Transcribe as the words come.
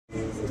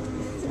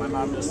My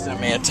mom just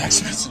sent me a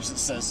text message that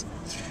says,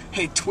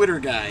 "Hey, Twitter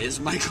guy, is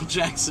Michael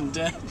Jackson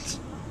dead?"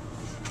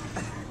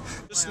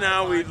 Just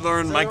now we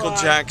learned Michael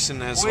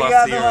Jackson has left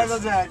got the Michael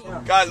earth.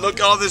 Jackson. God,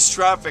 look at all this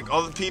traffic.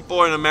 All the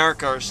people in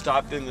America are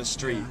stopped in the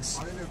streets.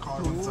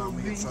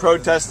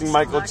 Protesting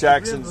Michael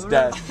Jackson's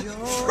death.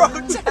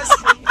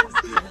 Protesting.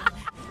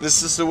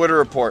 This is the Witter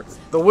Report.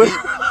 The winner.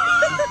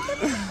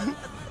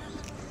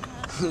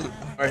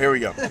 Alright, here we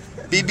go.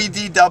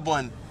 BBD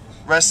Dublin.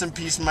 Rest in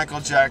peace,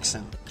 Michael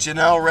Jackson.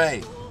 Janelle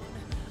Ray.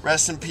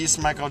 Rest in peace,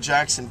 Michael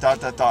Jackson. ...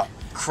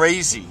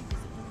 Crazy.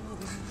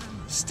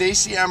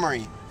 Stacey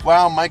Emery.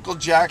 Wow, Michael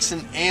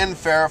Jackson and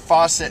Farrah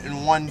Fawcett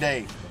in one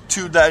day.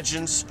 Two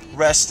legends.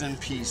 Rest in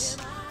peace.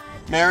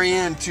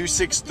 Marianne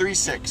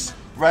 2636.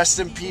 Rest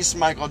in peace,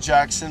 Michael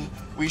Jackson.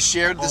 We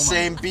shared the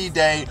same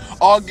B-Day,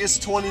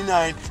 August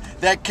 29th,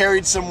 that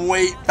carried some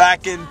weight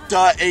back in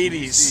the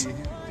 80s.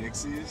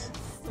 Dixies.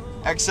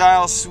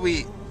 Exile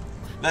Suite.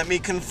 Let me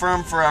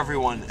confirm for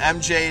everyone.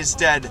 MJ is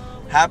dead.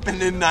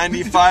 Happened in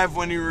 95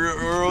 when he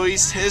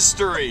released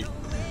History.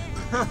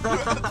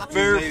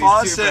 Farrah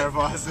Fawcett.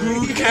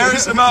 Who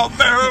cares about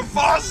Farrah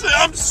Fawcett?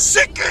 I'm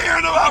sick of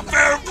hearing about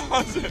Farrah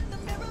Fawcett.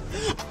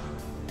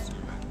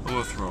 I'm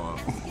gonna throw up.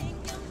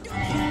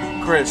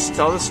 Chris,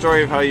 tell the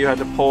story of how you had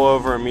to pull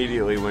over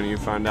immediately when you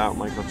found out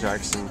Michael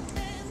Jackson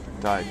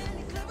died.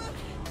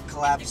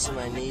 Collapsed to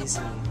my knees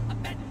and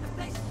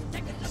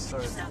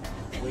started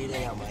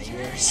bleeding out my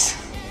ears,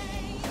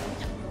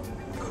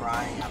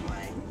 crying out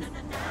my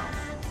mouth.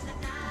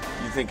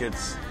 You think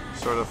it's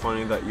sort of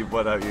funny that you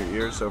bled out your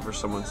ears over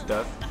someone's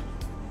death?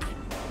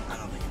 I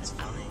don't think it's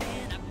funny.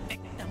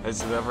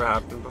 Has it ever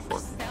happened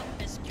before?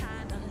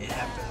 It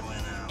happened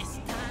when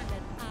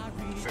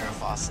Farrah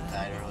Fawcett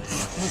died earlier.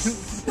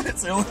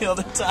 It's the only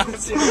other time.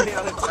 It's the only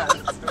other time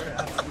it's ever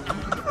happened.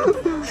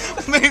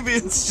 Maybe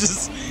it's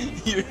just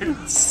you're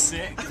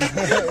sick.